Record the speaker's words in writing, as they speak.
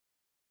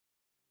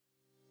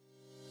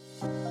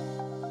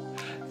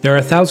There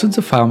are thousands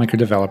of FileMaker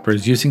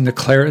developers using the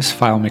Claris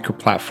FileMaker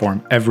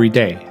platform every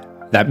day.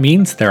 That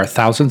means there are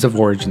thousands of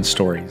origin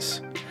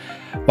stories.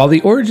 While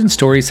the origin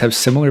stories have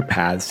similar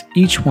paths,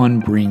 each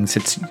one brings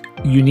its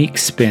unique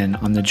spin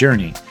on the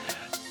journey.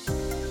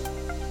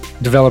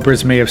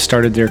 Developers may have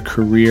started their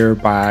career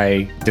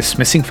by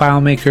dismissing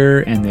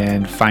FileMaker and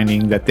then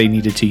finding that they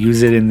needed to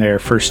use it in their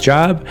first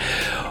job,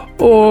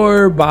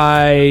 or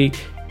by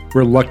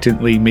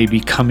reluctantly maybe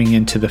coming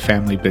into the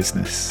family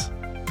business.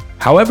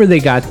 However they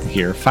got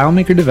here,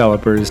 FileMaker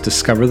developers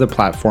discover the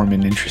platform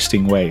in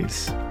interesting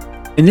ways.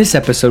 In this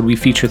episode, we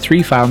feature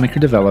 3 FileMaker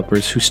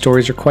developers whose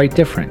stories are quite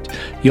different.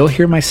 You'll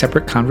hear my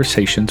separate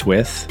conversations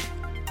with...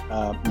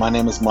 My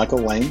name is Michael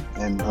Lane,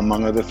 and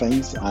among other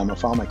things, I'm a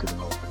FileMaker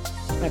developer.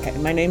 Okay,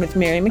 my name is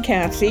Mary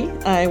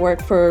McCaskey. I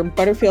work for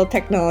Butterfield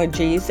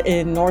Technologies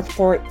in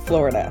Northport,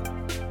 Florida.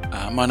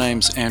 My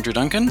name's Andrew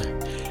Duncan,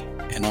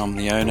 and I'm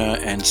the owner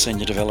and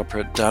senior developer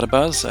at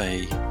Databuzz,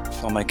 a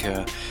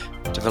FileMaker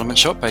development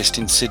shop based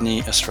in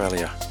Sydney,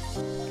 Australia.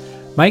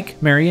 Mike,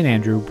 Mary, and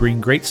Andrew bring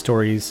great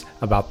stories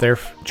about their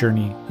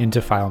journey into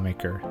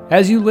FileMaker.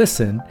 As you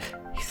listen,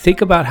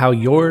 think about how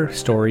your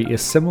story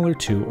is similar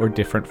to or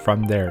different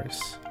from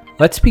theirs.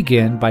 Let's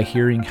begin by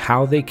hearing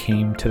how they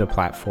came to the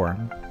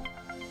platform.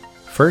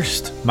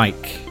 First,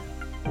 Mike.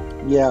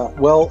 Yeah,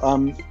 well,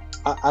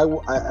 I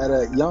at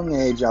a young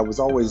age, I was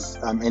always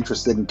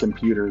interested in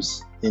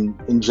computers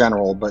in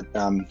general, but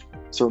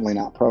certainly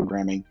not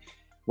programming.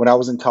 When I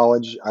was in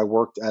college, I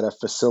worked at a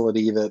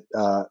facility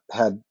that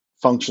had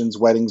functions,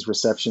 weddings,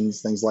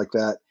 receptions, things like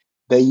that.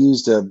 They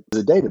used a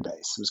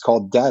database. It was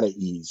called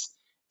DataEase.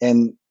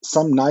 And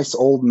some nice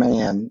old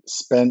man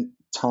spent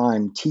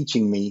time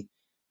teaching me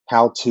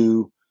how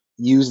to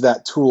use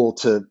that tool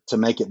to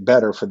make it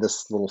better for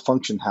this little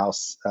function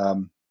house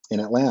in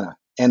Atlanta.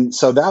 And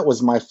so that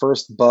was my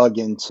first bug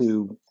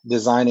into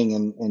designing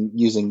and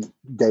using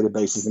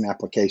databases and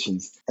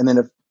applications. And then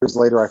a few years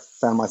later, I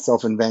found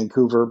myself in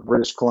Vancouver,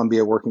 British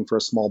Columbia, working for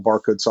a small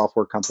barcode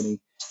software company.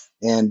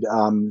 And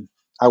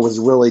I was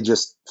really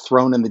just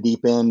thrown in the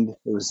deep end.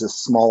 It was a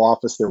small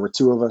office. There were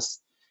 2 of us.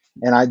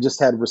 And I just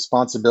had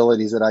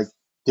responsibilities that I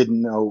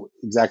didn't know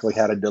exactly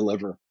how to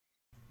deliver.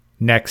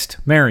 Next,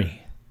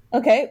 Mary.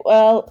 Okay,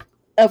 well,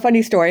 a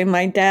funny story.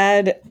 My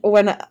dad,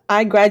 when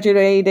I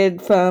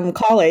graduated from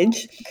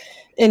college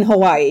in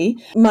Hawaii,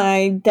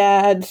 my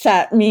dad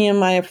sat me and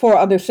my 4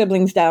 other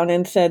siblings down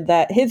and said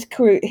that his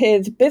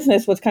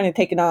business was kind of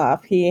taken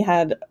off. He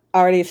had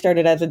already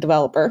started as a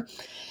developer,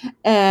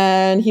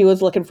 and he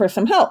was looking for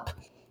some help.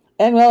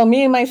 And well,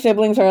 me and my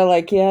siblings are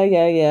like,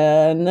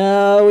 yeah,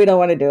 no, we don't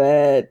want to do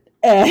it.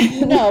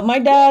 No, my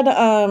dad,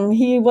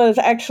 he was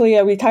actually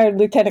a retired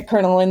lieutenant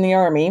colonel in the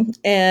Army,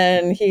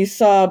 and he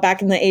saw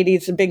back in the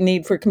 80s a big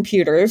need for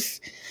computers.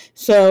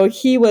 So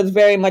he was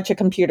very much a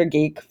computer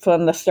geek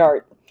from the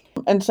start.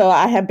 And so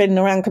I have been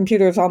around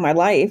computers all my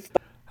life.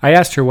 I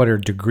asked her what her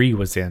degree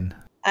was in.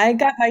 I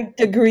got my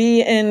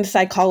degree in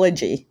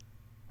psychology.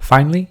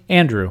 Finally,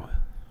 Andrew.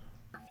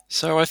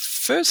 So I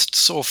first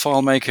saw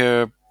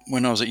FileMaker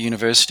when I was at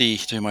university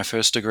doing my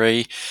first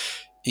degree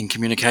in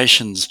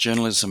communications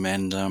journalism,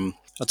 and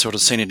I'd sort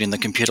of seen it in the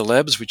computer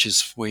labs, which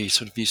is where you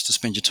sort of used to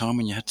spend your time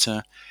when you had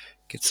to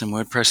get some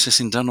word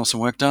processing done or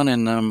some work done,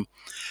 and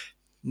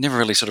never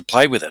really sort of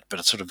played with it, but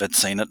I sort of had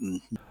seen it.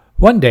 And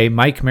one day,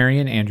 Mike, Mary,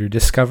 and Andrew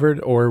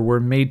discovered or were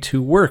made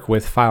to work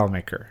with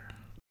FileMaker.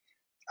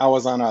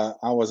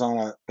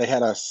 They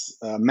had a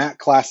Mac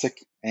Classic,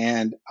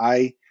 and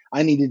I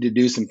needed to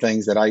do some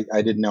things that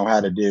I didn't know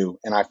how to do,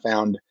 and I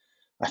found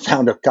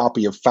a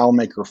copy of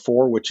FileMaker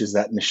 4, which is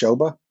that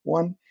Neshoba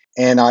one.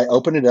 And I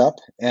opened it up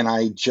and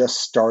I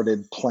just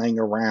started playing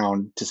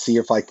around to see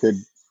if I could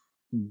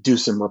do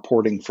some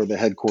reporting for the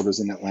headquarters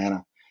in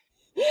Atlanta.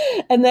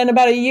 And then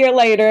about a year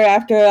later,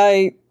 after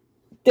I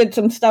did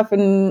some stuff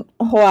in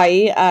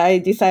Hawaii, I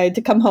decided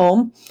to come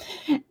home.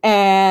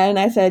 And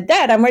I said,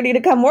 Dad, I'm ready to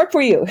come work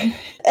for you.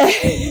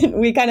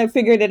 We kind of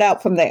figured it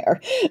out from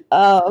there.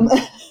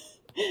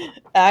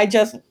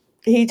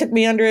 He took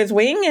me under his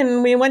wing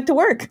and we went to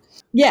work.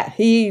 Yeah,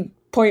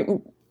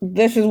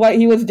 this is what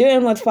he was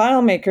doing with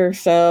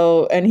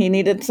FileMaker, and he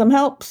needed some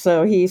help,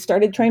 so he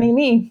started training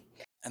me.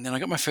 And then I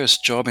got my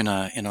first job in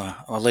a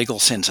legal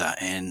centre,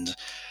 and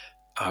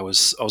I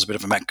was a bit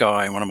of a Mac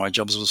guy, and one of my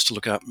jobs was to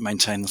look up,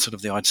 maintain the sort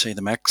of the IT,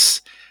 the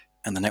Macs,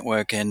 and the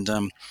network, and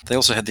they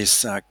also had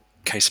this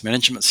case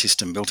management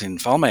system built in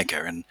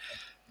FileMaker, and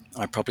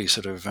I probably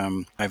sort of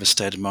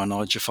overstated my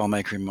knowledge of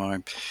FileMaker in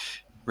my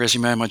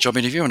resume and my job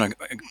interview, and I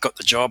got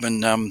the job,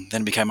 and then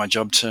it became my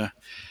job to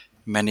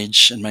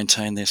manage and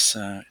maintain this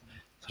sort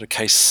of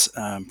case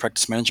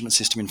practice management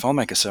system in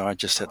FileMaker. So I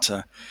just had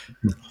to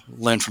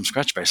learn from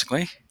scratch,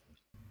 basically.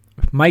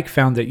 Mike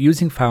found that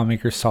using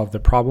FileMaker solved the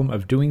problem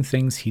of doing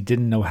things he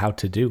didn't know how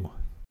to do.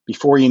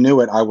 Before you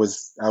knew it, I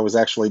was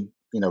actually,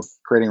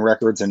 creating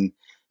records and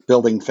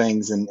building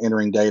things and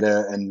entering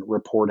data and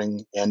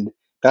reporting. And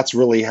that's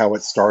really how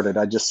it started.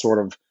 I just sort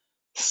of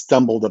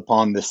stumbled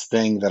upon this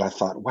thing that I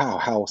thought, wow,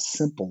 how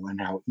simple and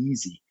how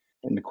easy.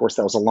 And of course,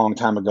 that was a long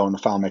time ago in the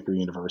FileMaker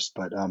universe.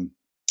 But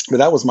But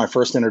that was my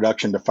first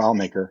introduction to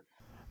FileMaker.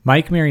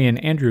 Mike, Mary,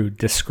 and Andrew,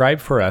 describe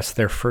for us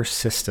their first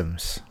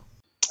systems.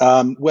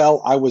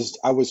 Well, I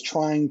was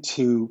trying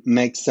to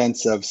make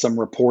sense of some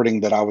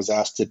reporting that I was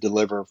asked to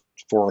deliver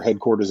for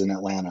headquarters in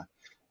Atlanta.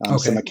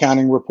 Some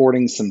accounting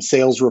reporting, some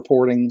sales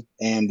reporting,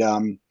 and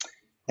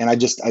I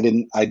just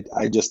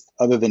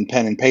other than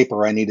pen and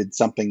paper, I needed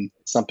something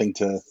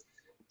to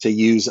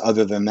use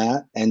other than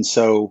that, and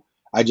so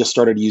I just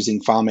started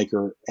using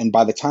FileMaker. And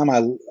by the time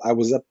I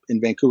was up in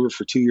Vancouver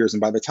for 2 years,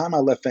 and by the time I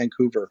left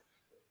Vancouver,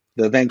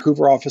 the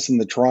Vancouver office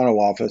and the Toronto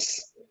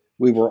office,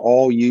 we were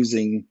all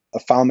using a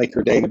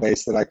FileMaker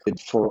database that I could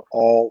for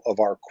all of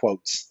our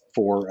quotes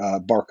for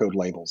barcode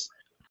labels.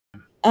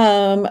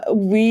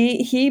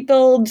 He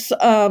builds,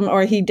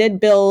 or he did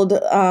build,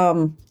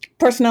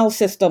 personnel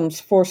systems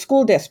for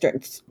school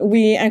districts.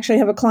 We actually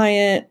have a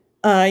client,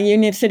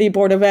 Union City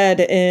Board of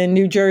Ed in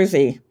New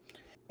Jersey,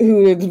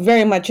 who is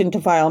very much into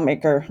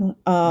FileMaker.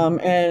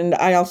 And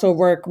I also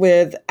work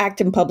with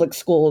Acton Public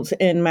Schools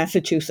in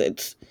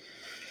Massachusetts.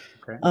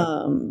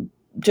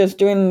 Just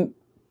doing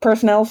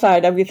personnel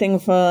side, everything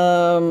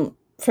from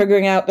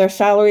figuring out their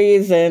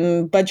salaries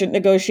and budget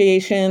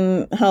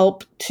negotiation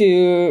help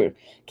to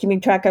keeping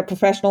track of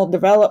professional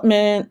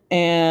development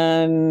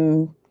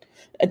and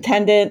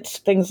attendance,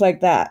 things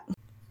like that.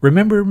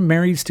 Remember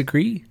Mary's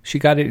degree? She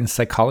got it in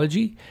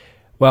psychology.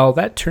 Well,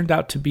 that turned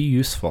out to be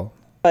useful.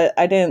 But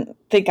I didn't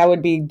think I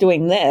would be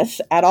doing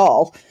this at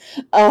all.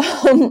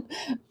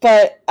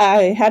 But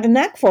I had a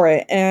knack for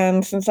it.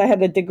 And since I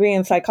had a degree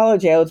in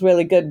psychology, I was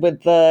really good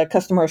with the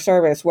customer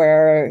service,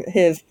 where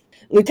his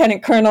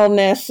lieutenant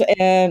colonelness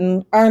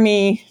and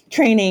Army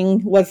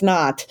training was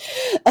not.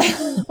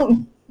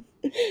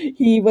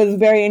 He was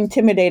very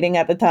intimidating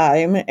at the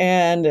time.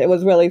 And it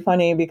was really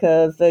funny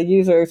because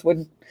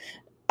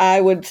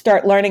I would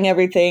start learning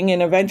everything,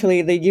 and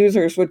eventually the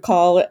users would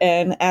call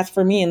and ask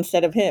for me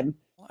instead of him.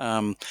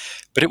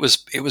 But it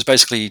was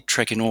basically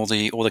tracking all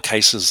the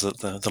cases that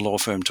the law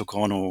firm took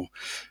on, or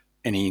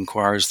any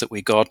inquiries that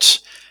we got,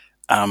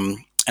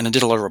 and I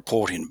did a lot of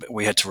reporting. But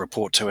we had to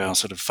report to our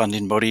sort of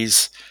funding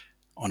bodies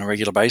on a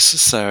regular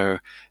basis. So,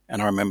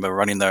 and I remember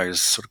running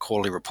those sort of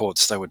quarterly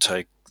reports. They would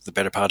take the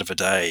better part of a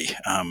day.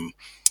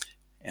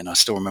 And I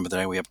still remember the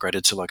day we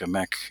upgraded to like a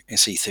Mac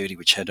SE30,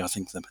 which had, I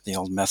think, the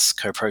old maths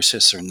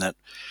coprocessor, and that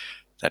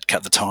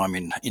cut the time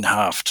in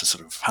half to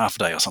sort of half a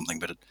day or something.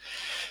 But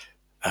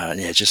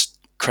just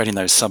creating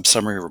those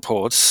summary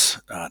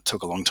reports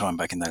took a long time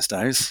back in those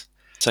days.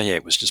 So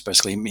it was just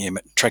basically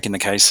tracking the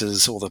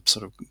cases, a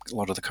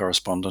lot of the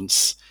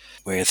correspondence,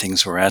 where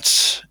things were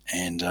at,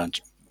 and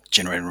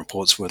generating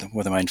reports were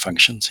the main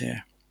functions.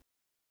 Yeah.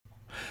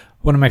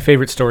 One of my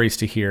favorite stories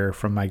to hear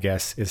from my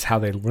guests is how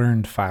they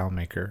learned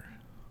FileMaker.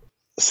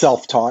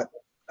 Self-taught.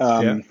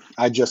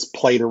 I just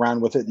played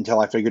around with it until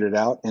I figured it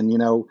out. And,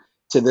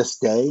 to this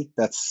day,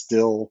 that's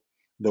still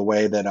the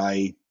way that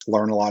I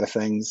learn a lot of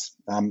things.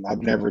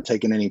 I've never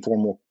taken any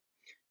formal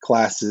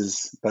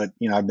classes, but,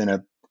 I've been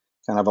a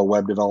kind of a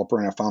web developer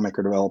and a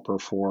FileMaker developer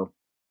for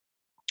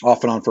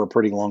off and on for a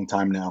pretty long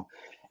time now.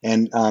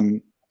 And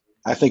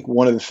I think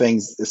one of the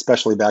things,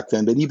 especially back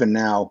then, but even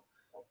now,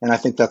 and I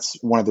think that's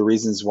one of the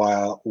reasons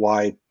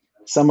why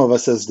some of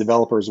us as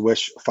developers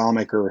wish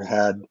FileMaker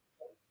had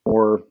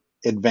more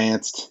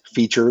advanced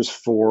features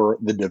for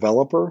the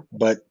developer,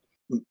 but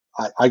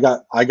I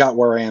got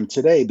where I am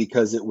today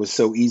because it was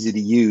so easy to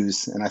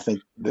use, and I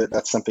think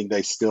that's something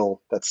that's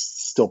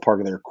still part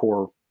of their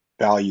core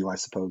value, I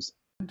suppose.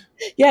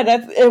 Yeah,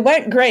 it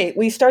went great.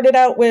 We started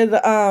out with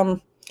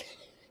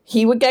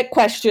he would get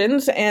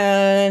questions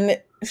and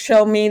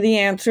show me the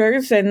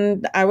answers,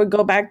 and I would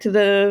go back to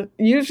the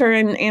user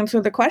and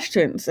answer the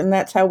questions, and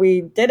that's how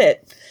we did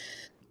it.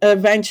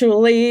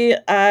 Eventually,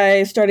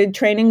 I started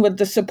training with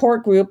the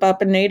support group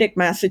up in Natick,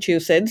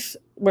 Massachusetts,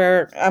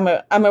 where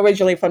I'm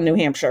originally from New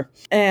Hampshire.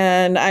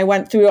 And I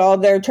went through all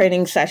their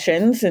training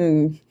sessions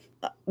and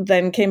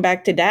then came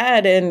back to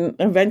Dad. And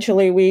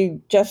eventually we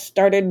just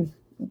started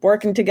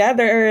working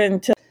together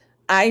until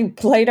I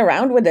played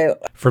around with it.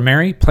 For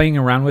Mary, playing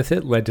around with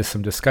it led to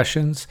some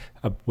discussions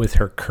with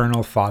her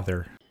Colonel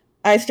father.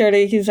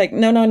 He's like,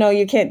 no,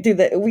 you can't do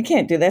that. We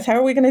can't do this. How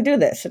are we going to do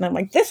this? And I'm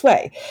like, this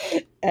way.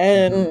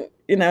 And,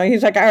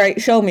 he's like, all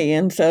right, show me.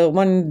 And so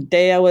one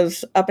day I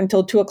was up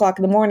until 2:00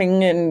 in the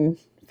morning and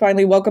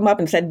finally woke him up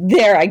and said,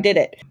 there, I did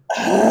it.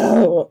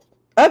 Oh,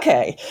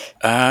 okay.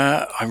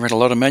 I read a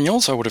lot of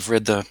manuals. I would have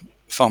read the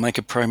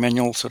FileMaker Pro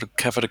manual sort of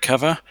cover to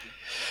cover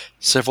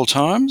several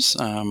times.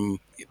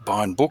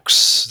 Buying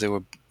books. There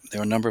were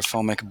a number of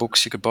FileMaker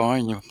books you could buy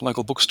in your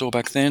local bookstore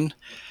back then.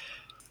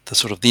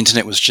 The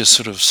internet was just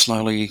sort of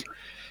slowly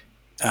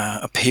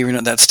appearing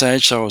at that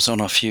stage. So I was on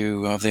a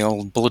few of the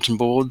old bulletin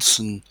boards,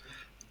 and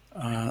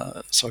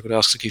so I could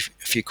ask a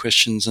few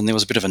questions. And there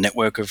was a bit of a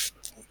network of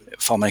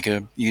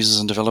FileMaker users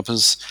and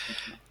developers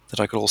that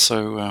I could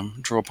also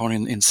draw upon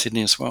in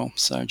Sydney as well.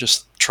 So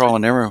just trial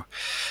and error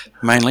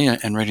mainly,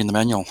 and reading the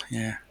manual.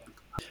 Yeah.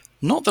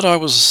 Not that I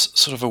was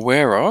sort of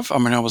aware of. I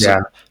mean, I was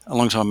a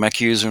long-time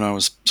Mac user, and I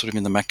was sort of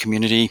in the Mac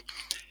community.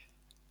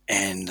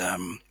 and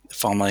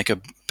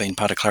FileMaker, being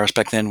part of Claris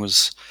back then,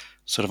 was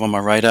sort of on my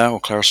radar, or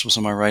Claris was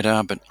on my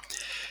radar. But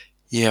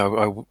yeah,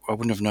 I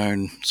wouldn't have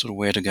known sort of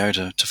where to go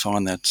to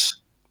find that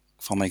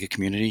FileMaker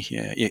community,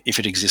 if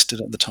it existed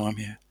at the time,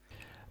 yeah.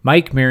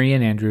 Mike, Mary,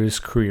 and Andrew's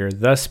career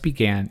thus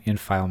began in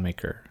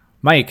FileMaker.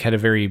 Mike had a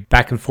very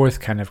back and forth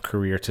kind of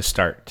career to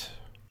start.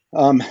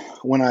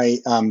 When I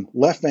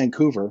left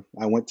Vancouver,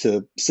 I went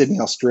to Sydney,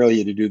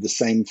 Australia to do the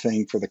same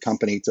thing for the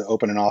company, to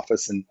open an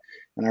office, and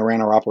I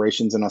ran our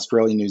operations in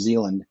Australia, New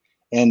Zealand.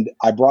 And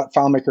I brought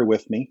FileMaker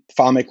with me.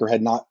 FileMaker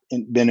had not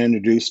been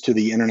introduced to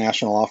the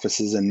international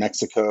offices in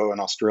Mexico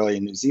and Australia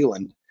and New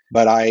Zealand,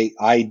 but I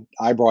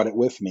brought it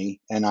with me,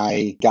 and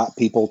I got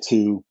people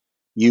to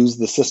use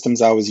the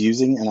systems I was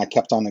using, and I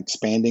kept on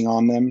expanding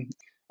on them.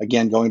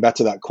 Again, going back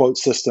to that quote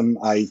system,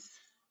 I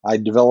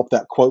developed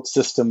that quote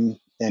system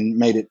and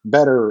made it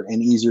better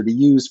and easier to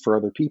use for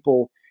other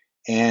people.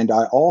 And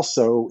I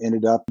also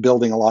ended up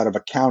building a lot of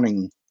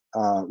accounting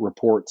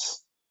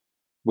reports.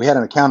 We had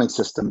an accounting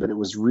system, but it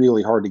was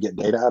really hard to get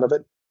data out of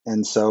it.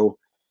 And so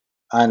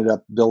I ended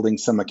up building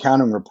some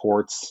accounting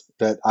reports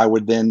that I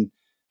would then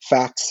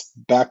fax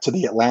back to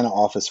the Atlanta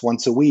office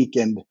once a week.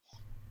 And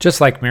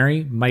just like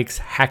Mary, Mike's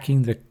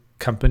hacking the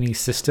company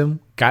system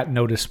got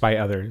noticed by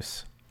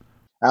others.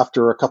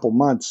 After a couple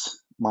months,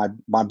 my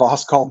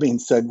boss called me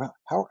and said,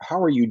 how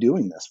are you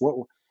doing this?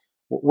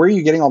 Where are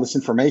you getting all this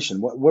information?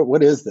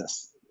 What is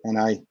this? And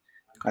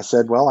I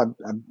said, well,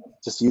 I'm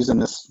just using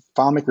this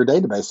FileMaker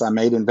database I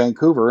made in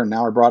Vancouver, and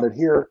now I brought it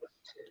here.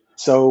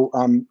 So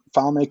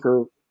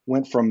FileMaker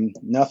went from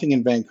nothing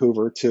in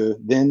Vancouver to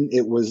then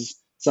it was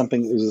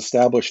something that was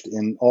established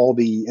in all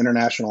the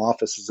international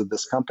offices of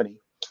this company.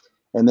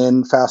 And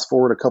then fast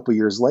forward a couple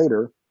years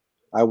later,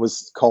 I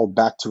was called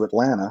back to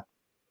Atlanta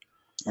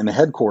and the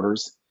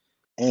headquarters,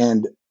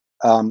 and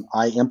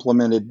I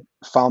implemented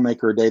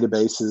FileMaker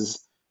databases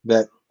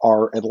that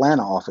our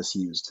Atlanta office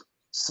used.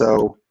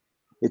 So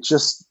it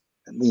just,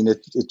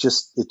 it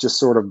just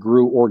sort of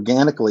grew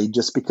organically,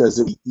 just because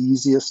it was the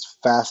easiest,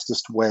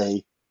 fastest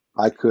way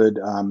I could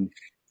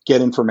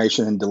get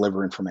information and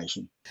deliver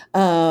information.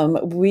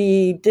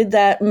 We did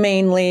that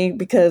mainly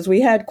because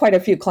we had quite a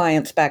few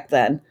clients back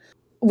then.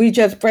 We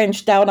just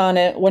branched out on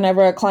it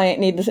whenever a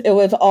client needed. It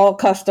was all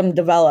custom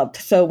developed.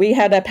 So we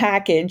had a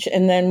package,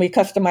 and then we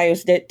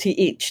customized it to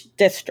each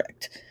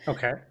district.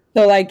 Okay.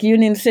 So like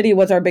Union City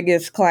was our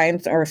biggest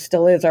client, or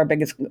still is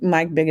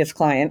my biggest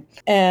client.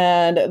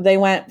 And they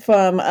went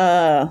from,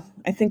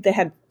 I think they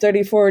had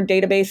 34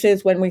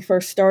 databases when we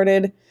first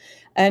started.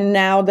 And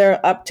now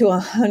they're up to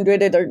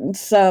 100 and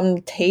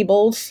some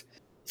tables.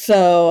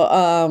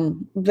 So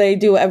they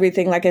do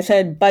everything, like I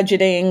said,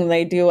 budgeting,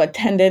 they do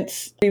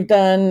attendance. We've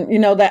done,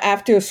 the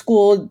after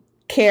school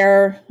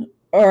care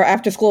or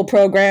after school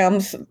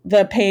programs,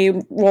 the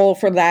payroll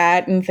for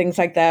that and things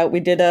like that.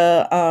 We did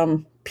a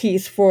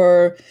piece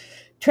for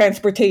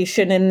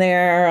transportation in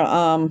there.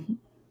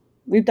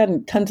 We've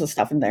done tons of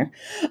stuff in there.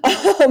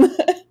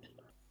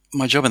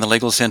 My job in the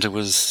legal centre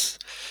was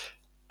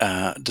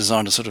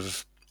designed to sort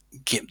of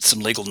get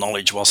some legal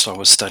knowledge whilst I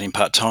was studying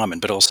part-time,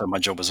 but also my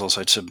job was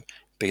also to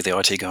be the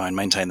IT guy and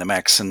maintain the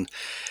Macs. And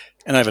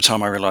over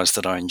time I realised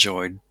that I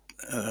enjoyed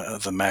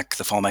the Mac,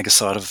 the FileMaker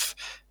side of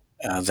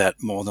that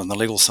more than the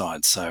legal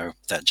side. So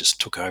that just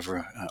took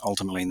over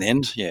ultimately in the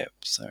end. Yeah.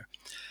 So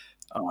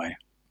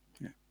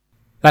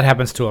that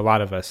happens to a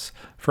lot of us.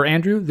 For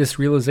Andrew, this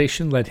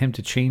realization led him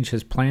to change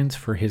his plans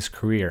for his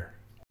career.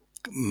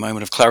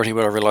 Moment of clarity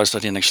where I realised I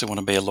didn't actually want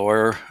to be a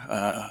lawyer.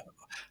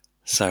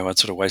 So I'd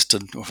sort of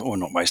wasted, or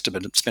not wasted,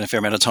 but spent a fair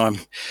amount of time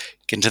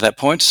getting to that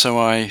point. So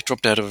I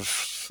dropped out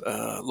of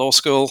law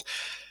school,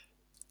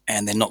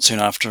 and then not soon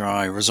after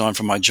I resigned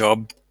from my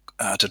job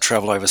to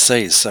travel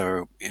overseas.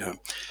 So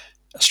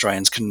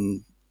Australians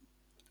can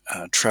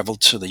travel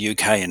to the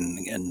UK,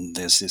 and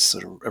there's this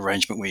sort of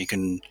arrangement where you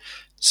can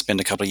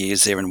spend a couple of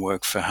years there and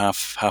work for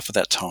half of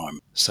that time.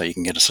 So you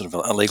can get a sort of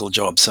a legal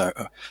job, so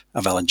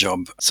a valid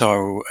job.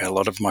 So a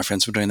lot of my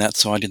friends were doing that,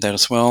 so I did that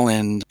as well,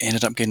 and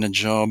ended up getting a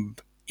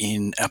job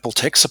in Apple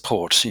tech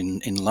support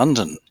in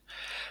London.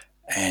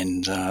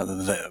 And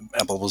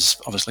Apple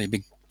was obviously a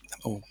big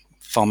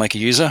FileMaker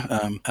user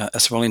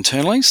as well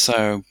internally,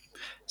 so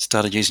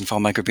started using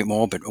FileMaker a bit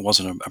more, but it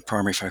wasn't a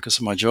primary focus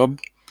of my job.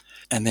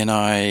 And then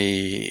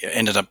I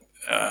ended up,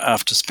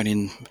 after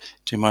doing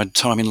my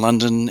time in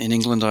London, in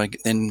England, I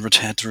then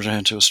had to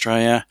return to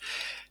Australia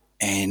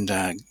and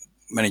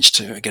managed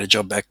to get a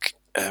job back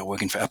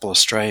working for Apple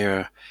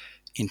Australia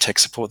in tech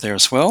support there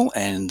as well.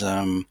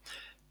 And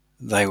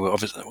they were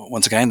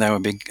once again they were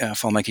a big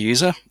FileMaker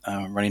user,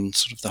 running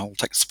sort of the whole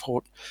tech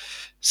support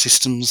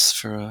systems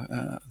for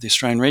the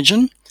Australian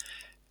region.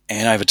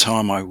 And over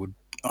time,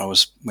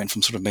 went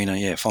from sort of being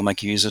a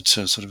FileMaker user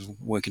to sort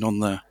of working on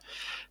the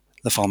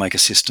FileMaker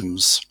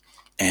systems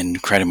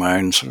and creating my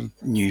own sort of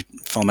new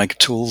FileMaker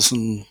tools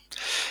and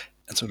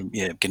sort of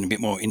getting a bit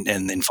more in.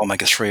 And then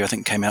FileMaker 3 I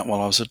think came out while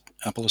I was at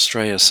Apple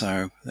Australia,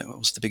 so that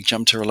was the big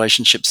jump to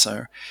relationships.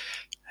 So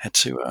had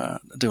to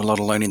do a lot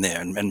of learning there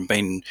and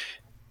been.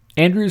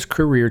 Andrew's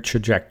career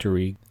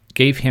trajectory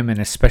gave him an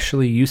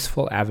especially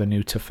useful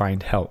avenue to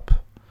find help.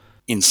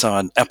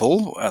 Inside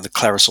Apple, the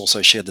Claris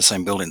also shared the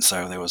same building,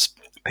 so there was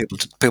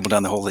people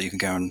down the hall that you could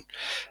go and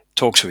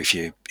talk to if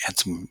you had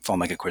some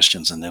FileMaker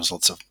questions, and there was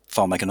lots of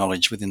FileMaker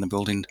knowledge within the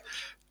building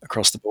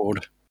across the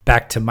board.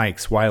 Back to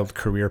Mike's wild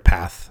career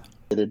path.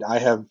 I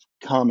have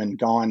come and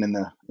gone in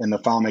the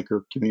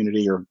FileMaker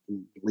community, or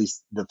at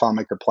least the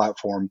FileMaker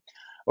platform,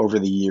 over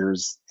the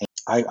years.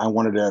 I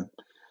wanted to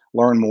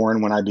learn more,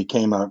 and when I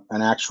became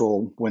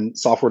when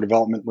software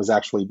development was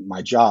actually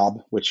my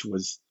job, which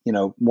was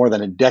more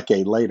than a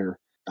decade later,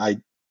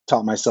 I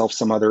taught myself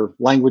some other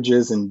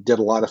languages and did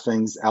a lot of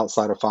things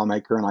outside of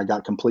FileMaker, and I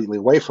got completely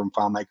away from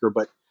FileMaker.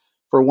 But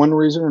for one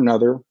reason or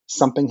another,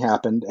 something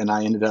happened, and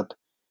I ended up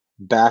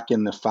back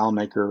in the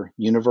FileMaker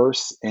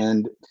universe.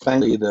 And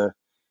thankfully,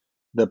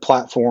 the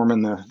platform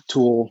and the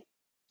tool,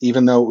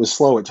 even though it was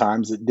slow at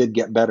times, it did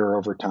get better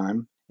over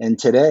time. And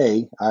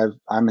today,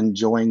 I'm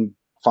enjoying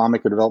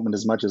FileMaker development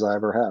as much as I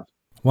ever have.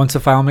 Once a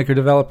FileMaker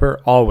developer,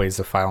 always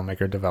a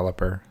FileMaker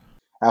developer.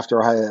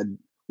 After I had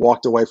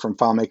walked away from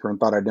FileMaker and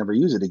thought I'd never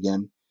use it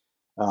again,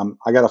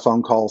 I got a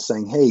phone call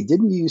saying, "Hey,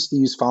 didn't you used to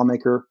use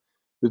FileMaker?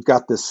 We've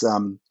got this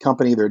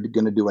company. They're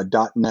going to do a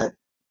 .NET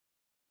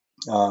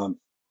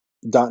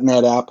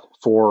app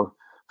for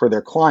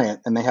their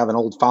client, and they have an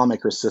old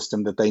FileMaker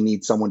system that they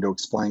need someone to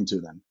explain to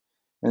them,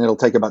 and it'll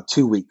take about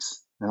 2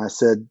 weeks." And I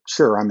said,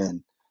 "Sure, I'm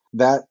in."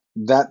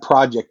 That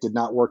project did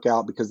not work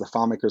out because the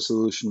FileMaker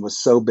solution was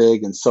so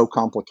big and so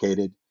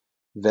complicated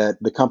that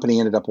the company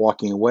ended up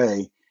walking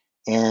away.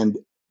 And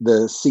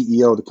the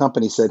CEO of the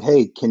company said,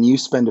 "Hey, can you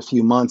spend a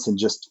few months and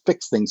just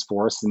fix things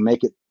for us and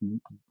make it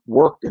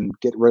work and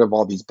get rid of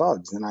all these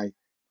bugs?" And I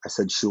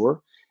said,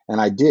 "Sure."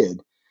 And I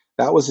did.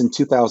 That was in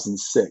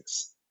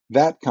 2006.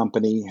 That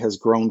company has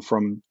grown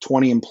from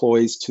 20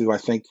 employees to, I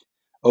think,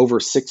 over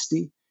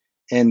 60.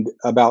 And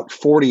about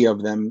 40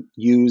 of them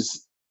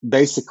use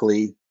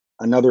basically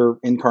another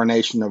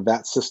incarnation of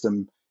that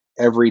system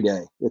every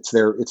day. It's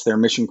their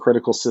mission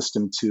critical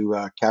system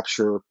to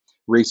capture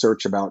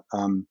research about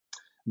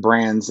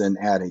brands and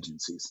ad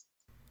agencies.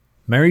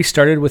 Mary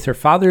started with her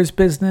father's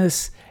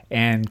business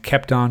and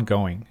kept on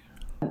going.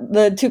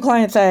 The 2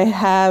 clients I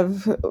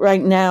have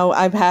right now,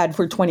 I've had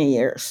for 20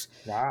 years.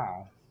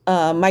 Wow.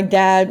 My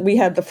dad, we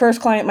had the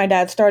first client my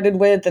dad started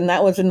with, and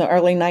that was in the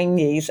early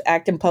 90s,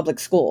 Acton Public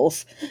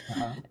Schools.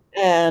 Uh-huh.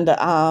 And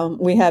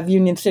we have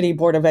Union City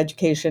Board of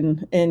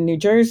Education in New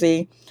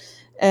Jersey.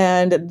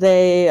 And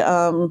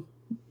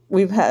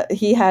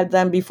he had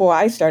them before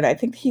I started. I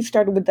think he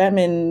started with them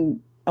in,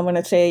 I want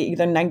to say,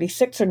 either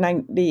 96 or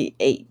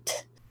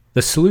 98.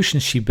 The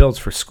solutions she builds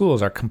for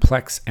schools are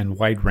complex and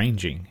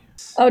wide-ranging.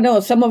 Oh, no,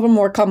 some of them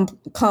were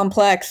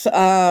complex,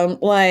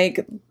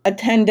 like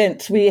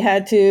attendance. We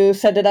had to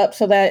set it up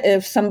so that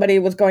if somebody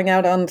was going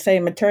out on, say,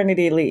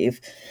 maternity leave,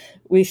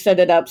 we set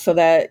it up so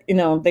that,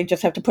 they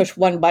just have to push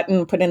one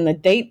button, put in the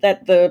date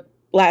that the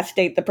last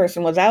date the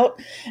person was out,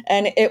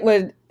 and it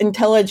would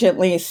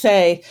intelligently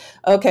say,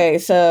 okay,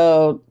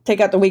 so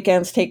take out the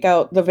weekends, take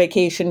out the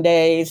vacation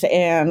days,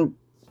 and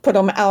put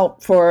them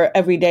out for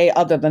every day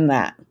other than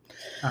that.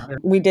 Uh-huh.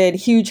 We did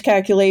huge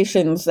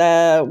calculations,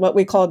 what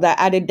we called the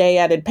added day,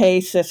 added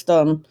pay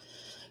system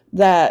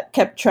that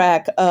kept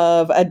track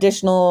of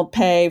additional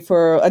pay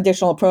for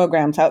additional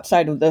programs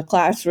outside of the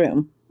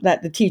classroom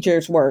that the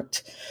teachers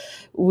worked.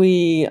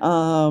 We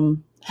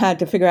had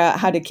to figure out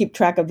how to keep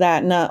track of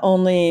that, not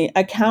only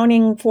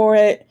accounting for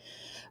it,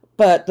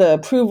 but the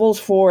approvals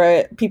for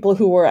it, people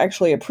who were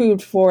actually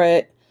approved for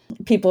it,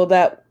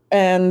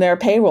 and their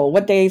payroll.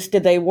 What days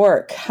did they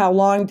work? How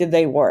long did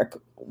they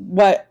work?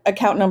 What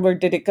account number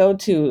did it go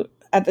to?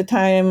 At the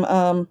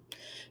time,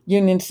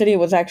 Union City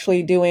was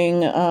actually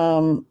doing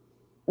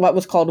what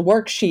was called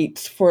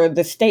worksheets for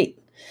the state.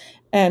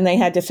 And they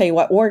had to say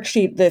what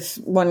worksheet this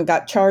one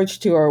got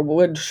charged to or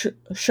would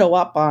show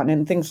up on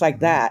and things like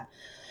that.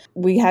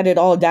 We had it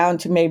all down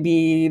to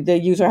maybe the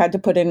user had to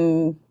put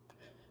in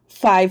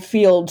 5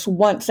 fields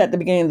once at the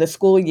beginning of the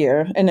school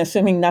year. And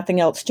assuming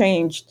nothing else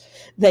changed,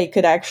 they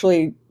could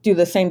actually do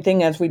the same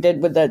thing as we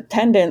did with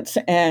attendance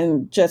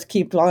and just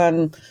keep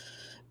on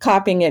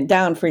copying it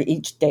down for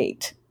each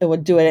date. It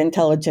would do it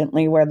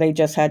intelligently where they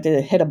just had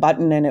to hit a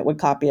button and it would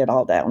copy it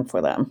all down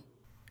for them.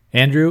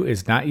 Andrew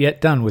is not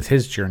yet done with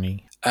his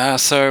journey.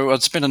 So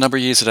I'd spent a number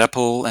of years at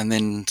Apple and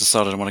then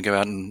decided I want to go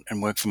out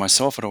and work for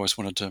myself. I'd always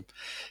wanted to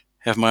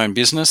have my own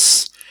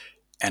business,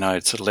 and I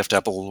sort of left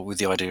Apple with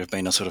the idea of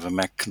being a sort of a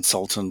Mac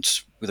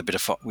consultant with the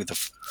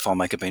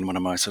FileMaker being one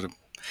of my sort of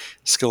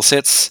skill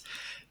sets,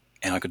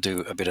 and I could do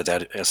a bit of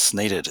that as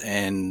needed.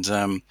 And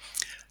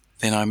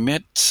then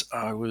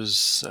I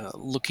was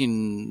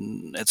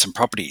looking at some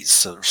properties,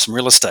 some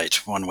real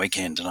estate one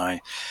weekend,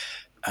 and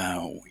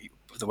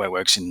the way it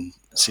works in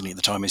Sydney at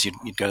the time is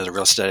you'd go to the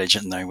real estate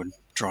agent and they would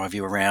drive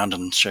you around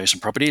and show you some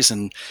properties.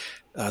 And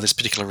this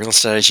particular real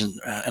estate agent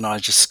and I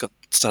just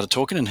started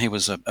talking, and he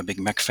was a big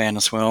Mac fan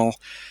as well.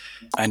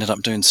 I ended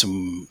up doing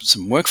some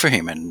work for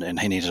him, and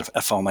he needed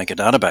a FileMaker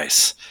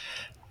database.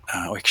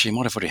 Actually, he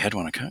might have already had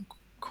one. I can't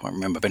quite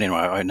remember. But anyway,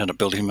 I ended up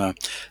building him a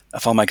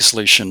FileMaker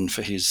solution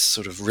for his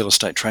sort of real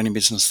estate training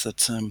business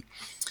that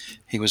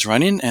he was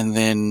running. And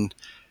then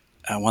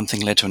one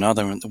thing led to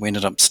another, and we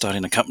ended up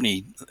starting a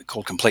company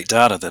called Complete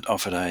Data that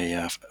offered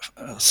a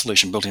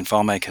solution built in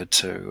FileMaker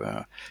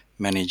to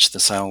manage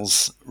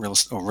the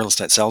real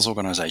estate sales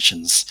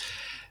organizations.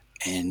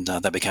 And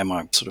that became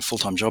my sort of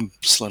full-time job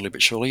slowly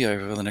but surely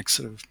over the next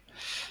sort of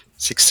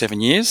 6-7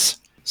 years.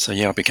 So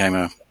yeah, I became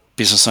a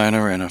business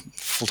owner and a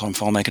full-time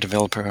FileMaker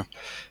developer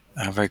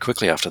very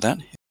quickly after that.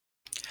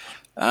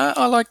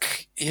 I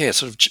like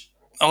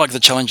the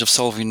challenge of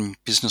solving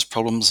business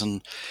problems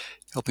and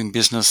helping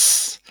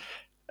business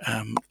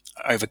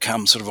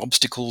overcome sort of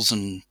obstacles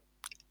and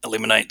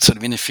eliminate sort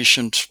of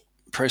inefficient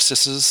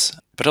processes.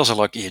 But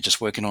also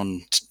just working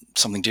on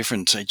something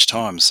different each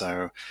time.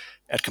 So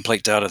at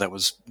Complete Data, that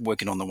was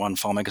working on the one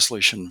FileMaker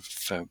solution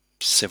for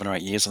 7 or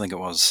 8 years, I think it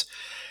was.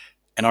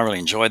 And I really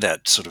enjoyed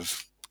that, sort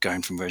of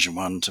going from version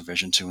 1 to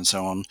version 2 and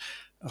so on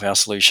of our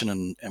solution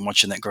and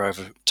watching that grow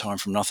over time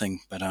from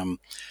nothing. But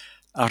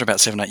after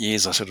about 7 or 8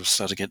 years, I sort of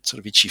started to get sort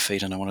of itchy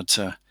feet and I wanted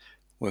to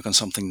work on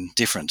something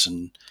different.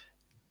 And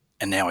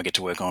now I get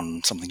to work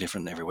on something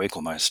different every week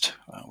almost,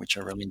 which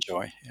I really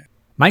enjoy. Yeah.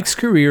 Mike's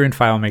career in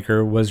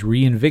FileMaker was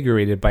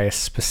reinvigorated by a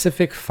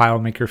specific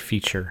FileMaker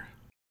feature.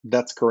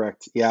 That's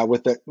correct. Yeah,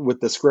 with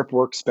the script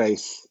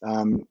workspace,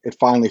 it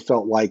finally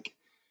felt like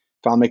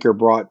FileMaker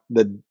brought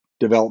the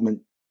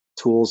development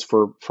tools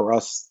for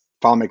us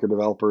FileMaker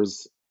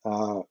developers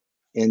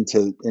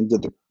into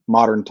the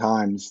modern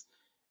times,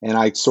 and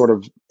I sort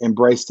of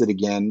embraced it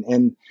again.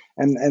 And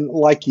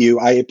like you,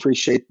 I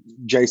appreciate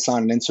JSON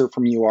and insert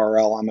from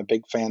URL. I'm a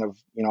big fan of,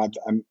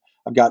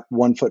 I've got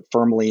one foot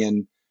firmly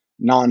in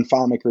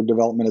non-FileMaker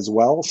development as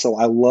well. So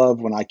I love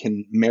when I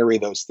can marry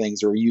those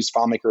things or use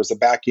FileMaker as a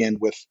backend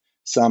with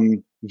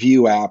some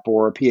Vue app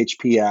or a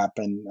PHP app,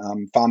 and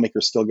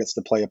FileMaker still gets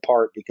to play a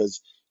part because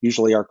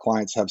usually our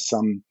clients have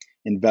some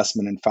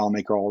investment in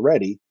FileMaker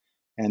already,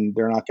 and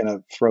they're not going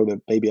to throw the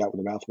baby out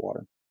with the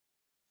bathwater.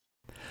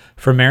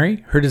 For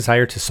Mary, her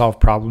desire to solve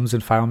problems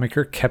in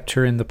FileMaker kept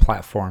her in the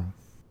platform.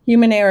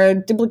 Human error,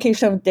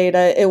 duplication of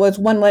data, it was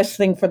one less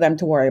thing for them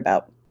to worry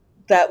about.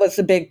 That was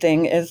the big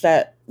thing, is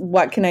that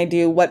what can I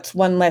do? What's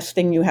one less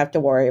thing you have to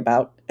worry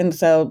about? And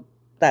so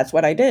that's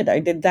what I did. I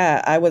did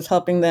that. I was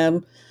helping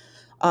them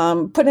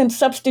put in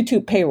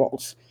substitute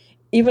payrolls.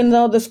 Even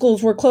though the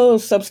schools were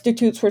closed,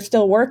 substitutes were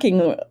still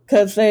working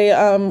because they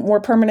were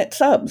permanent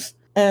subs.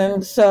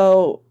 And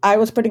so I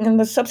was putting in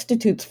the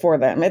substitutes for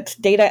them. It's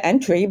data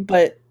entry,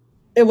 but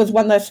it was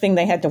one less thing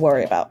they had to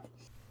worry about.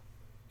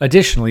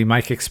 Additionally,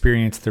 Mike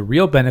experienced the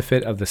real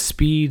benefit of the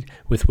speed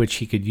with which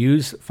he could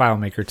use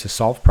FileMaker to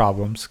solve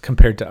problems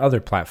compared to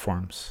other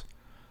platforms.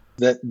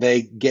 That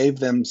they gave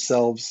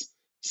themselves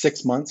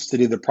 6 months to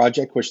do the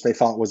project, which they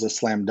thought was a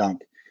slam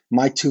dunk.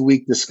 My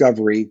 2-week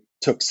discovery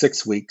took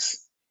 6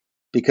 weeks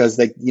because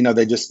they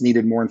just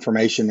needed more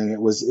information, and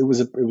it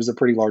was a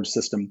pretty large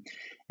system.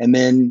 And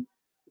then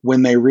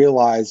when they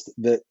realized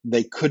that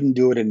they couldn't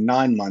do it in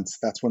 9 months,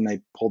 that's when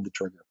they pulled the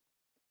trigger.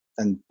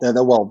 And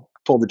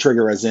pulled the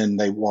trigger as in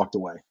they walked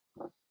away.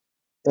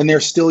 And they're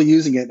still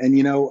using it. And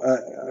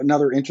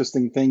another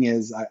interesting thing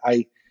is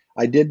I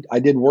did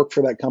work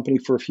for that company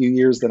for a few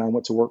years. Then I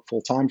went to work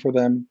full time for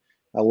them.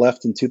 I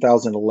left in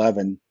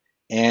 2011.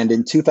 And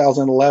in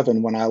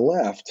 2011, when I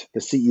left,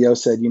 the CEO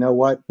said, "You know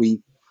what? We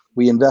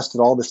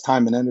invested all this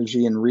time and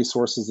energy and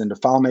resources into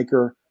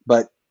FileMaker,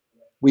 but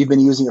we've been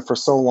using it for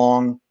so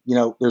long.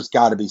 There's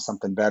got to be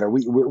something better.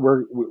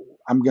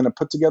 I'm going to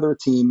put together a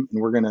team,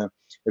 and we're going to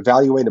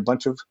evaluate a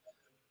bunch of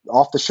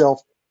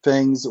off-the-shelf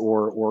things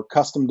or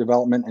custom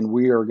development, and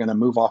we are going to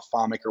move off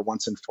FileMaker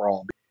once and for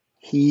all."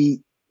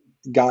 He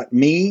got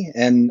me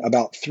and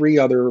about 3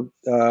 other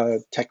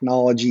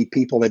technology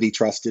people that he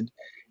trusted,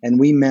 and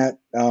we met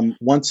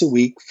once a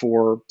week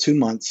for 2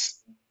 months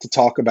to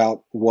talk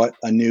about what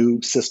a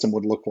new system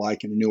would look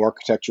like and a new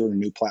architecture and a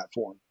new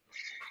platform.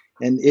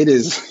 And it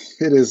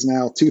is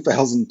now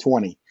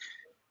 2020,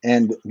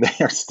 and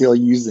they are still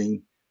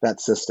using that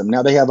system.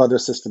 Now they have other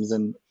systems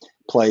in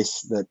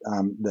place that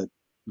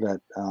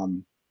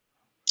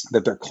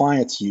their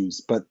clients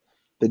use, but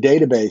the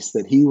database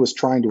that he was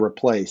trying to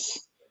replace,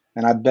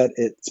 and I bet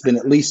it's been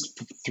at least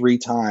 3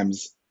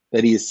 times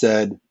that he has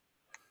said,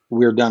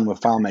 "We're done with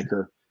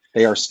FileMaker."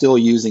 They are still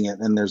using it,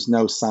 and there's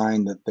no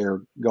sign that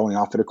they're going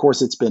off it. Of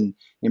course, it's been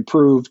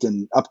improved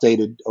and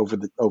updated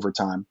over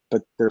time,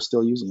 but they're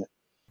still using it.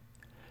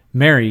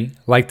 Mary,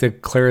 like the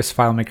Claris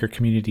FileMaker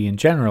community in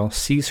general,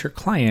 sees her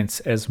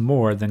clients as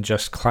more than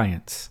just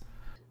clients.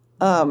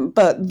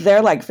 But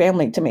they're like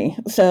family to me.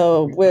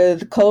 So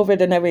with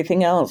COVID and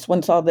everything else,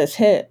 once all this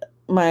hit,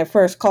 my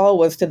first call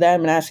was to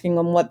them and asking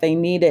them what they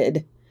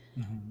needed.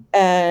 Mm-hmm.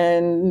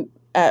 And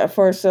at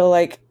first they're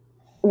like,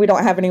 "We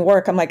don't have any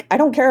work." I'm like, "I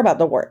don't care about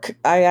the work."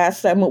 I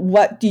asked them,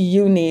 "What do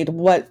you need?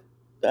 What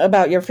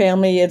about your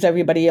family? Is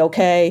everybody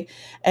okay?"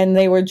 And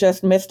they were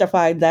just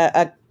mystified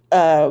that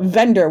a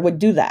vendor would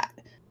do that.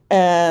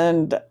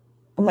 And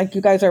I'm like,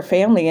 "You guys are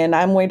family, and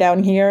I'm way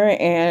down here,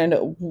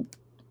 and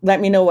let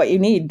me know what you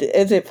need.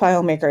 Is it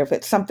FileMaker? If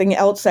it's something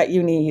else that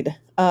you need.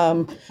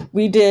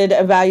 We did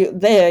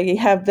they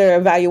have their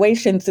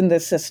evaluations in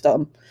this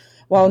system.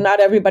 Well, not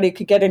everybody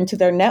could get into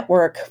their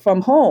network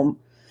from home.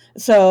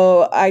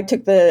 So I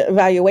took the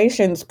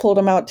evaluations, pulled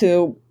them out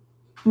to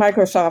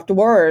Microsoft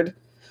Word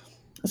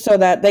so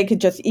that they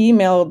could just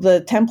email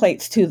the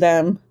templates to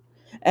them,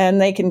 and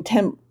they can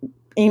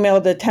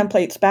email the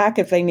templates back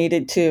if they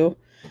needed to,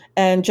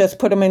 and just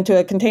put them into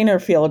a container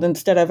field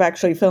instead of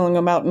actually filling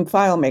them out in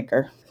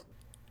FileMaker.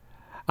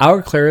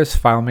 Our Claris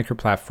FileMaker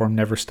platform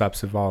never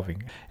stops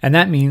evolving, and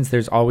that means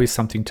there's always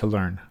something to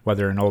learn,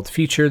 whether an old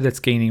feature that's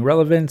gaining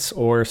relevance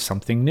or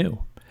something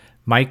new.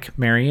 Mike,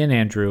 Mary, and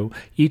Andrew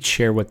each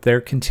share what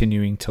they're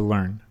continuing to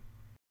learn.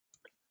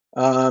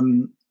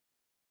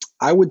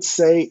 I would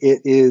say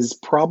it is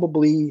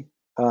probably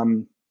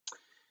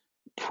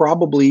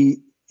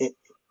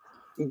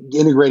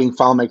integrating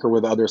FileMaker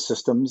with other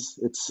systems.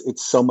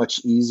 It's so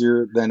much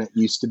easier than it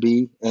used to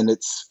be, and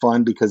it's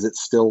fun because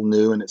it's still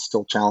new and it's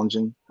still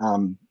challenging,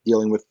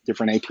 dealing with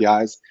different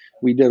APIs.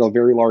 We did a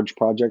very large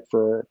project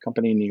for a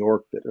company in New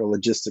York, that a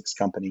logistics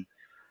company,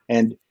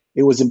 and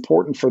it was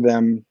important for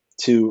them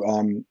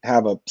to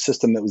have a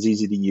system that was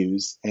easy to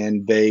use,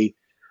 and they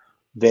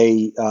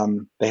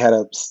had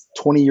a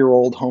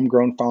 20-year-old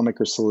homegrown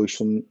FileMaker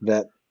solution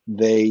that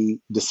they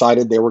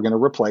decided they were going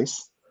to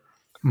replace.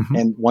 Mm-hmm.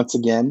 And once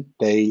again,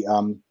 they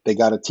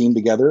got a team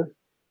together.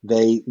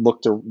 They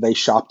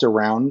shopped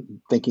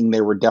around thinking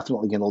they were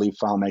definitely going to leave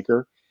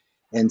FileMaker,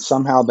 and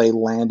somehow they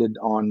landed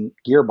on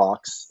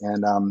Gearbox.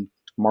 And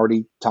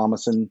Marty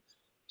Thomason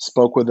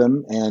spoke with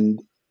them,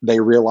 and they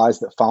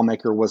realized that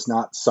FileMaker was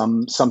not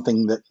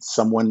something that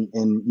someone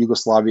in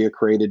Yugoslavia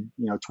created,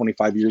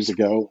 25 years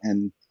ago,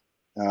 and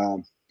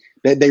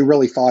they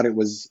really thought it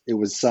was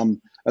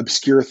some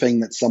obscure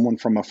thing that someone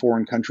from a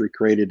foreign country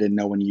created and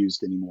no one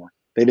used anymore.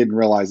 They didn't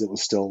realize it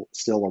was still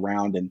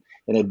around and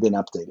had been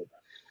updated.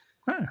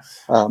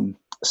 Nice.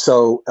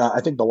 So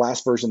I think the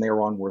last version they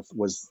were on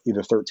was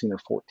either 13 or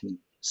 14.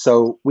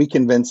 So we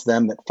convinced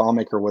them that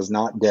FileMaker was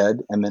not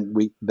dead, and then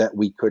that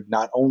we could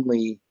not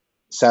only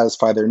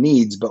satisfy their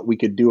needs, but we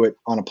could do it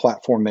on a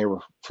platform they were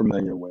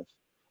familiar with,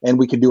 and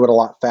we could do it a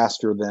lot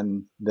faster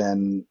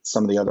than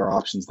some of the other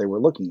options they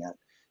were looking at.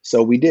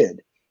 So we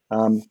did.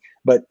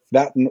 But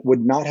that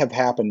would not have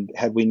happened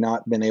had we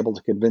not been able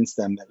to convince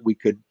them that we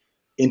could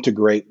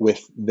integrate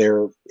with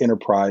their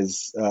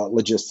enterprise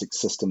logistics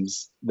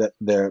systems that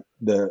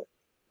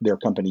their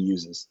company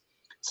uses.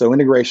 So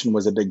integration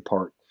was a big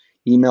part.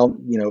 Email,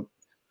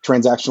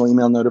 transactional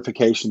email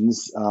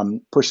notifications,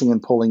 pushing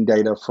and pulling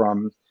data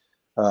from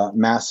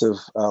massive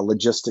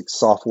logistics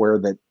software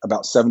that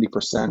about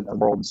 70% of the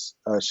world's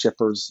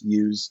shippers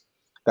use.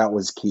 That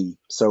was key.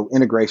 So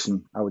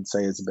integration, I would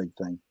say, is a big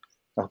thing.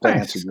 I hope that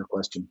answered your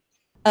question.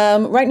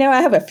 Right now,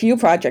 I have a few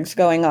projects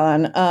going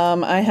on.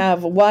 I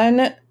have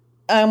one.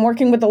 I'm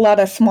working with a lot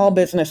of small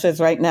businesses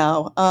right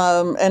now,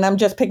 and I'm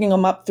just picking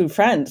them up through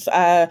friends.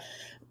 The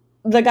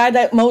guy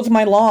that mows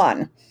my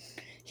lawn,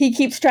 he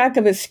keeps track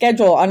of his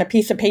schedule on a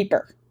piece of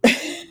paper.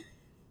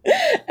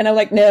 And I'm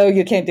like, no,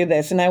 you can't do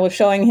this. And I was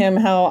showing him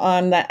how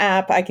on the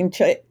app I can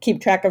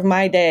keep track of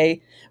my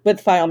day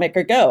with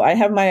FileMaker Go. I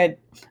have my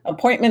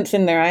appointments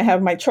in there. I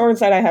have my chores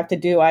that I have to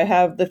do. I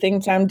have the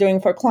things I'm doing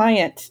for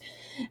clients.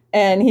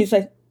 And he's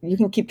like, you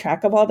can keep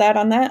track of all that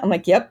on that? I'm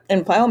like, yep.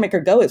 And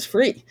FileMaker Go is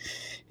free.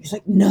 He's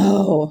like,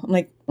 no. I'm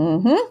like,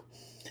 mm-hmm.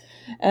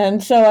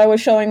 And so I was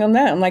showing him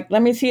that. I'm like,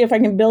 let me see if I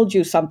can build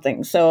you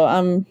something.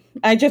 So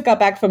I just got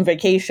back from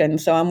vacation,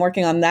 so I'm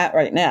working on that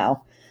right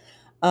now.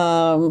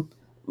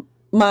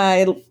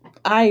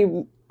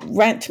 I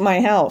rent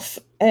my house,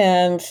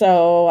 and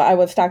so I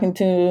was talking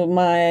to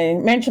my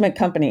management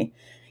company.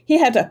 He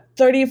has a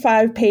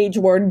 35-page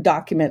Word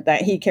document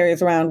that he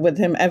carries around with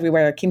him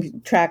everywhere,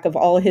 keeping track of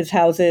all his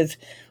houses,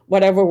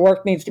 whatever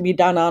work needs to be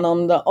done on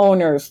them, the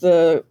owners,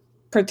 the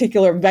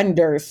particular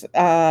vendors,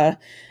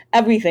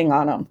 everything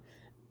on them.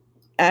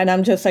 And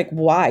I'm just like,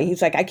 why?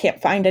 He's like, I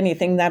can't find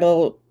anything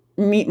that'll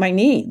meet my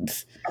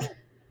needs. And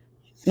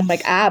I'm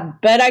like, I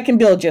bet I can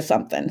build you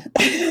something.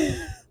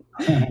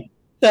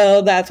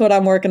 So that's what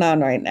I'm working on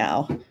right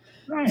now.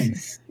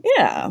 Nice.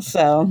 Yeah.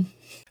 So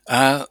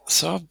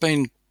I've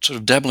been sort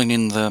of dabbling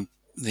in the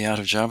art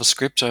of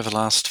JavaScript over the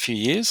last few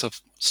years. I've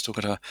still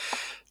got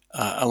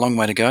a long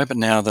way to go, but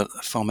now that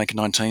FileMaker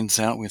 19 is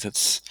out with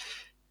its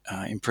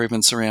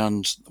improvements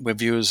around web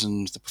viewers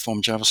and the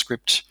perform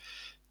JavaScript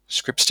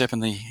script step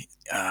and the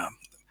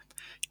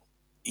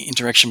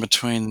interaction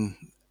between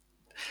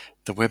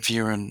the web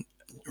viewer and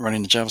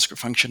running the JavaScript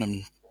function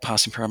and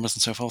passing parameters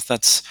and so forth,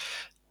 that's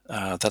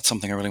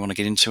something I really want to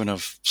get into, and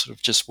I've sort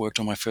of just worked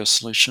on my first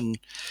solution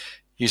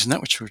using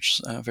that, which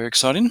was very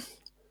exciting.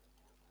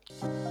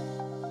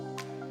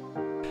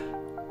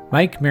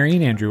 Mike, Mary,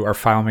 and Andrew are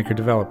FileMaker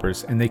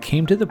developers, and they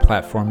came to the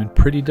platform in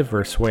pretty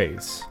diverse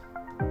ways.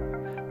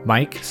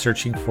 Mike,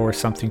 searching for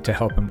something to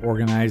help him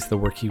organize the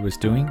work he was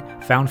doing,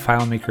 found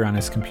FileMaker on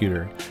his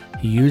computer.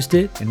 He used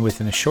it, and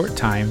within a short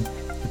time,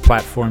 the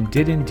platform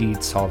did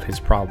indeed solve his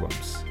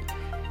problems.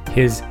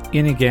 His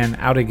in-again,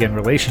 out-again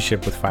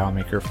relationship with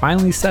FileMaker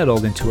finally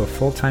settled into a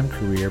full-time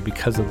career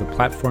because of the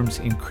platform's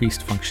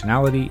increased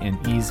functionality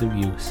and ease of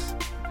use.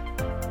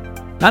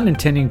 Not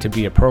intending to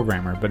be a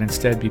programmer, but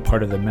instead be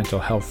part of the mental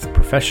health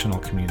professional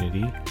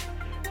community,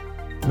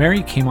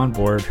 Mary came on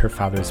board her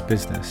father's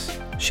business.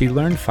 She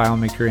learned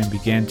FileMaker and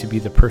began to be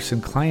the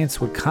person clients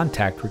would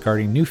contact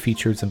regarding new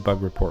features and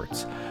bug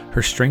reports.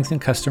 Her strength in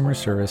customer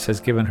service has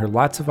given her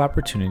lots of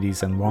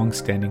opportunities and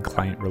long-standing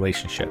client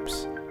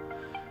relationships.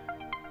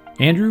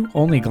 Andrew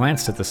only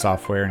glanced at the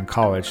software in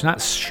college,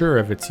 not sure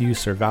of its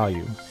use or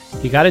value.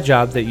 He got a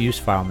job that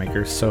used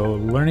FileMaker, so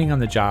learning on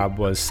the job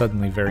was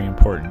suddenly very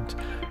important.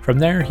 From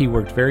there, he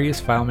worked various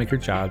FileMaker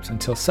jobs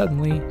until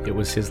suddenly it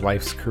was his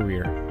life's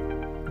career.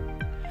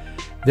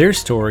 Their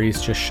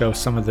stories just show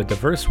some of the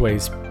diverse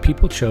ways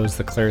people chose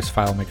the Claris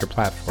FileMaker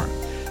platform.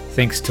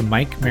 Thanks to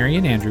Mike, Mary,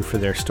 and Andrew for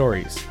their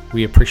stories.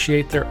 We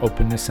appreciate their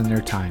openness and their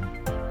time.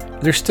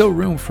 There's still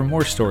room for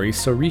more stories,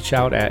 so reach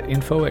out at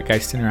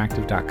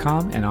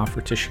info@geistinteractive.com and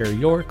offer to share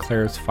your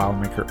Claris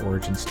FileMaker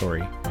origin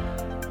story.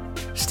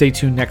 Stay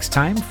tuned next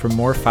time for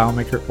more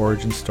FileMaker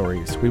origin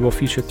stories. We will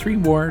feature 3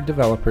 more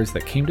developers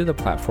that came to the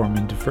platform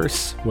in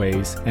diverse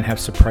ways and have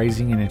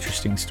surprising and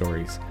interesting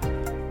stories.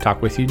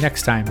 Talk with you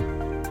next time.